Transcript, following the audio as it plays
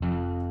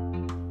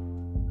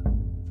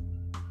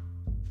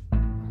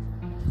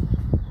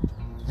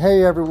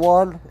Hey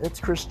everyone, it's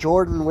Chris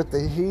Jordan with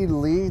the He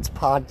Leads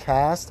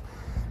podcast.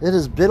 It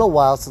has been a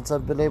while since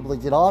I've been able to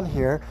get on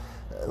here.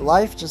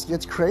 Life just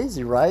gets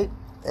crazy, right?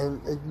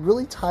 And it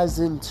really ties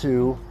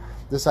into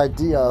this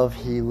idea of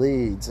He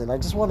Leads. And I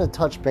just want to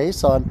touch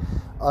base on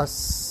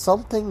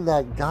something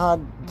that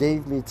God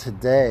gave me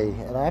today.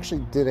 And I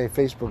actually did a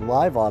Facebook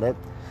Live on it.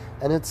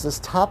 And it's this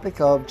topic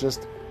of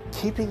just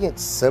keeping it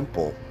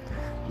simple,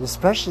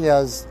 especially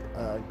as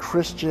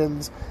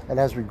Christians, and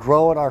as we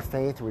grow in our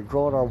faith and we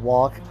grow in our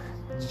walk,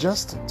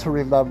 just to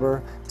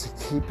remember to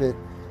keep it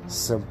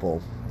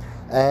simple.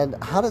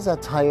 And how does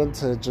that tie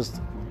into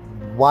just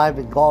why I've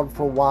been gone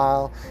for a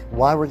while,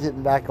 why we're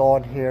getting back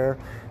on here?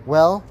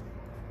 Well,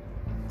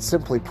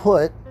 simply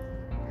put,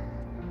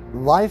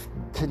 life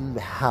can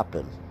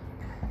happen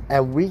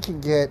and we can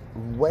get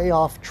way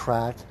off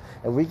track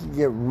and we can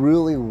get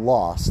really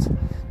lost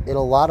in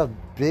a lot of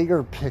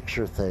bigger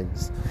picture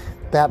things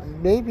that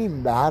maybe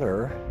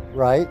matter,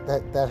 right?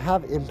 That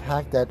have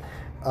impact, that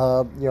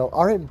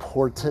are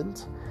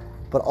important,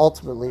 but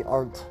ultimately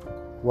aren't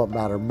what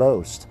matter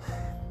most.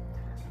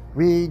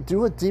 We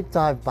do a deep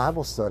dive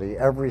Bible study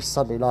every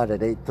Sunday night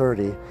at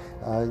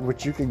 8:30,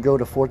 which you can go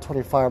to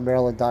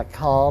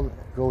 425maryland.com,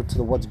 go to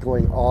the What's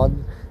Going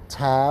On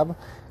tab,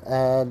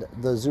 and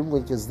the Zoom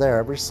link is there.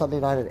 Every Sunday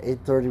night at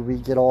 8:30 we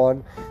get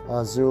on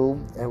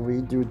Zoom and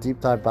we do a deep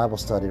dive Bible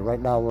study.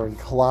 Right now we're in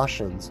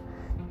Colossians,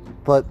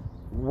 but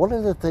one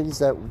of the things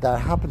that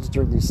happens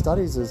during these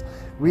studies is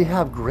we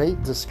have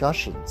great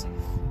discussions.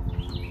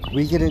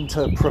 We get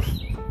into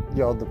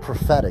the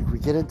prophetic. We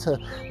get into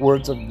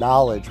words of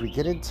knowledge. We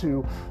get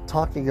into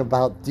talking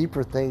about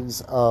deeper things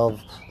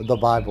of the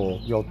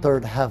Bible,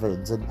 third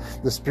heavens and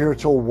the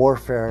spiritual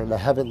warfare and the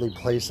heavenly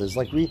places.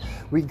 Like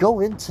we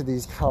go into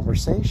these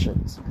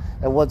conversations.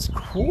 And what's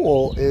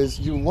cool is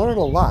you learn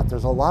a lot.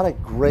 There's a lot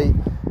of great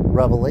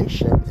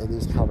revelation in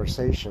these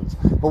conversations.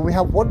 But we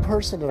have one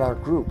person in our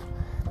group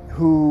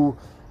who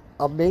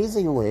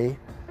amazingly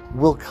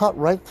will cut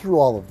right through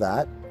all of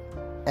that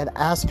and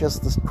ask us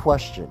this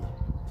question: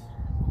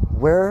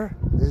 where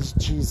is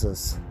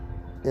Jesus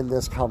in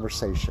this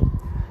conversation?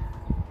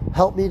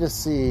 Help me to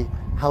see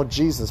how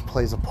Jesus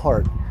plays a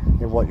part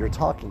in what you're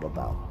talking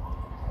about.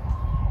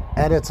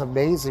 And it's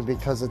amazing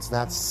because it's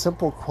that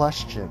simple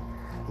question.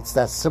 It's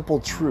that simple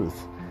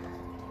truth.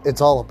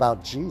 It's all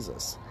about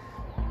Jesus.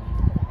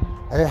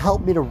 And it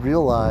helped me to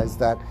realize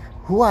that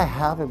who I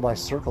have in my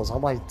circles,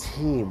 on my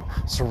team,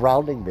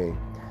 surrounding me,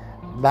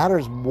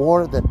 matters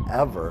more than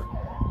ever.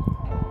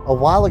 A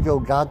while ago,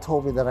 God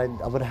told me that I'm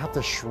going to have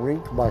to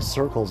shrink my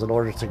circles in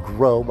order to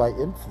grow my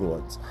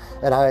influence.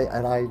 And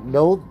I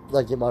know,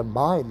 like in my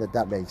mind,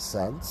 that makes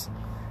sense.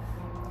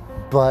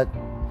 But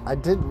I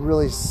didn't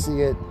really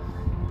see it,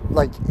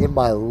 like in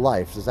my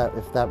life,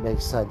 if that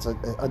makes sense,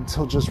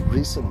 until just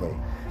recently,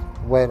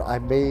 when I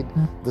made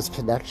this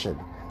connection.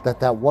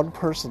 That one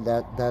person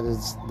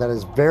that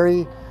is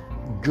very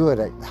good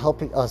at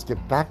helping us get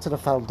back to the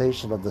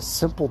foundation of the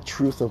simple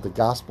truth of the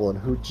gospel and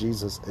who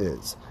Jesus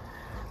is.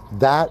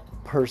 That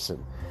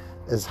person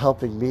is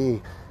helping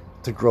me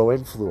to grow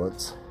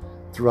influence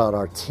throughout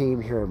our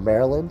team here in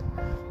Maryland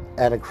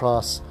and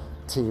across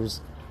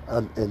teams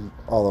in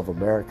all of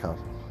America.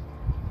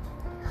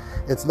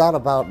 It's not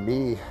about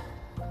me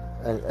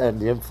and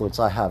the influence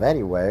I have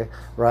anyway,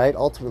 right?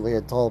 Ultimately,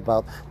 it's all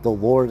about the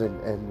Lord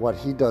and what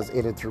He does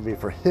in and through me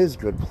for His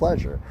good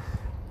pleasure.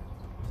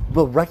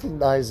 But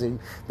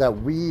recognizing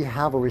that we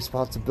have a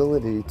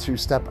responsibility to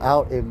step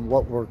out in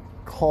what we're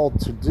called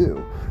to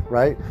do,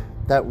 right?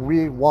 That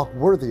we walk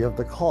worthy of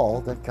the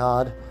call that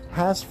God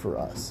has for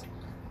us.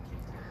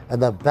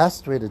 And the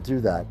best way to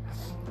do that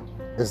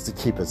is to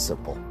keep it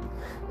simple,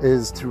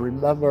 is to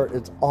remember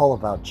it's all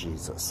about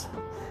Jesus.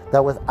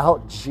 That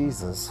without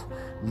Jesus,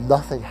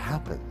 nothing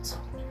happens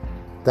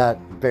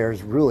that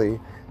bears really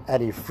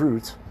any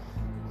fruit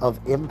of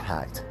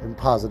impact and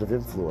positive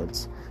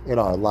influence in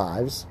our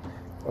lives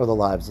or the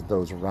lives of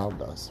those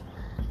around us.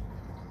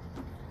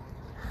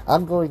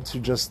 I'm going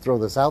to just throw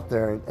this out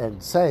there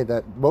and say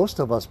that most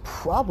of us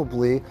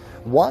probably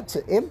want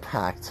to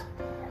impact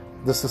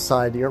the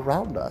society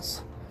around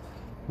us.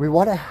 We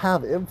want to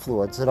have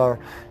influence in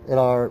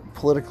our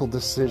political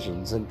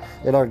decisions and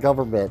in our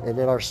government and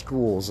in our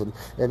schools and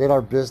in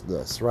our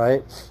business,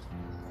 right?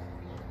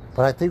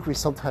 But I think we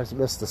sometimes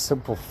miss the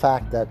simple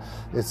fact that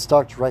it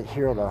starts right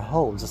here in our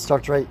homes. It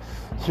starts right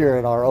here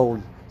in our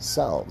own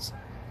selves.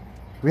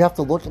 We have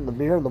to look in the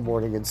mirror in the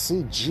morning and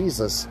see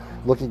Jesus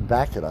looking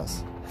back at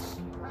us.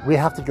 We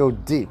have to go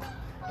deep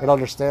and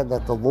understand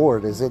that the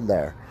Lord is in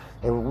there.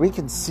 And when we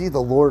can see the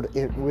Lord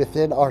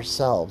within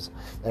ourselves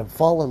and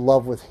fall in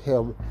love with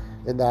Him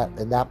in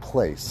that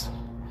place,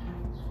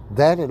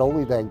 then and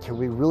only then can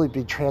we really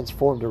be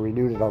transformed and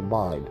renewed in our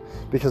mind.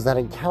 Because that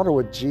encounter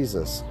with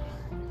Jesus,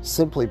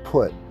 simply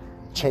put,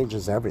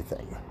 changes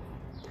everything.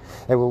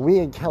 And when we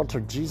encounter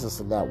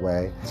Jesus in that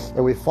way,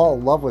 and we fall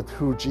in love with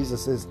who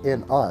Jesus is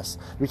in us,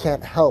 we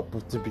can't help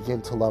but to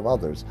begin to love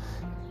others,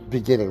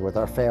 beginning with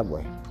our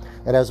family.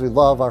 And as we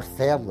love our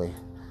family,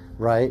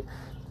 right,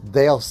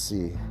 they'll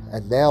see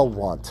and they'll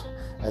want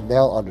and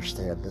they'll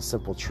understand the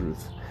simple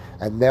truth,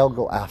 and they'll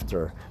go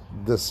after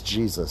this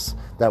Jesus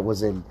that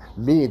was in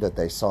me that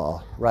they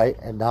saw, right?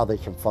 And now they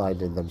can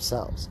find in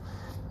themselves.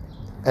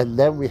 And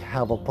then we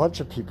have a bunch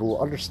of people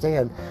who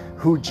understand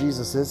who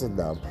Jesus is in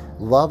them,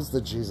 loves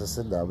the Jesus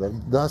in them,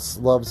 and thus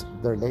loves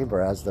their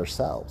neighbor as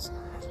themselves.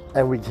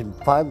 And we can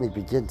finally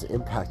begin to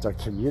impact our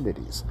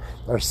communities,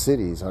 our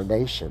cities, our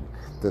nation,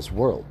 this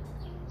world.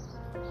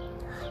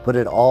 But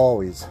it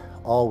always,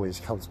 always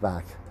comes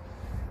back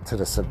to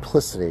the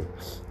simplicity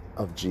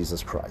of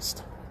Jesus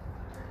Christ.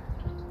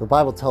 The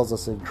Bible tells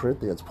us in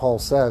Corinthians, Paul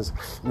says,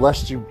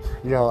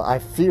 I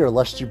fear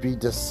lest you be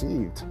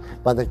deceived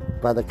by the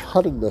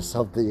cunningness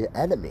of the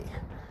enemy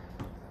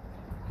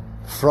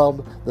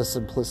from the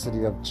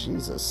simplicity of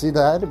Jesus. See,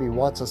 the enemy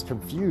wants us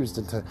confused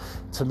and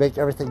to make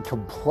everything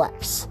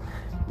complex,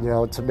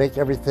 to make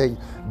everything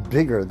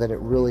bigger than it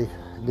really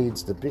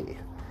needs to be.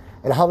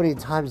 And how many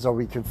times are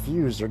we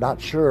confused or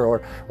not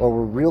sure or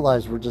we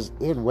realize we're just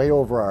in way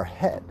over our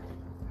head?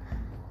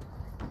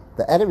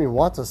 The enemy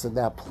wants us in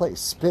that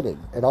place, spinning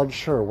and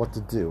unsure what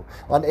to do,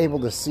 unable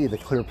to see the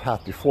clear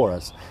path before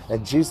us.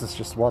 And Jesus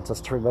just wants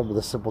us to remember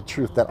the simple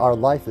truth that our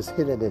life is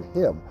hidden in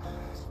Him.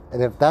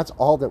 And if that's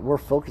all that we're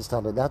focused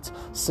on, and that's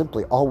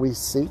simply all we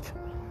seek,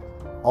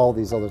 all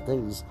these other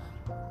things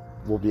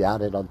will be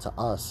added unto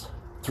us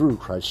through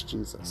Christ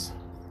Jesus.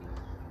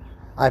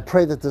 I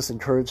pray that this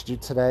encouraged you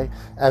today.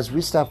 As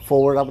we step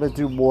forward, I'm going to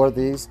do more of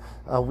these.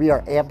 We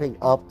are amping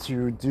up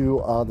to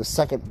do the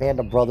second Band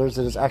of Brothers.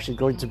 It is actually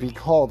going to be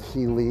called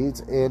He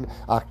Leads in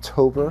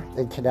October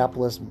in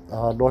Kannapolis,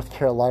 North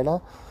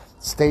Carolina.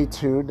 Stay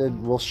tuned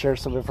and we'll share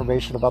some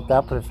information about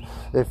that. But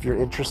if you're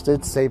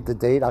interested, save the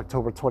date,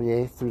 October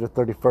 28th through the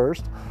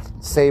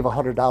 31st. Save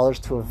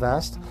 $100 to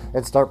invest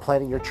and start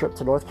planning your trip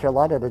to North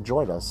Carolina to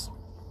join us.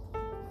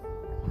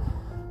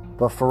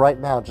 But for right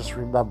now, just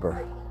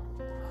remember,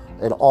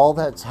 and all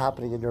that's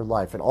happening in your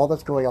life and all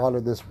that's going on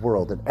in this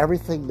world and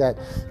everything that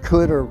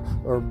could or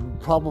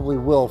probably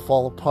will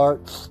fall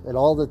apart and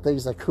all the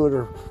things that could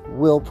or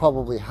will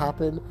probably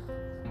happen,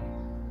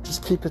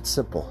 just keep it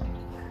simple.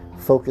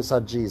 Focus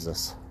on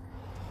Jesus.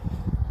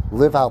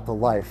 Live out the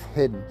life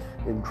hidden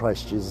in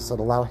Christ Jesus and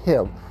allow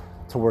Him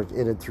to work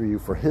in and through you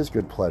for His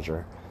good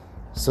pleasure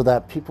so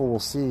that people will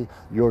see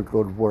your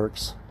good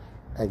works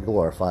and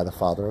glorify the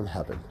Father in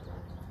heaven.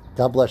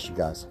 God bless you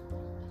guys.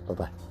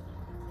 Bye-bye.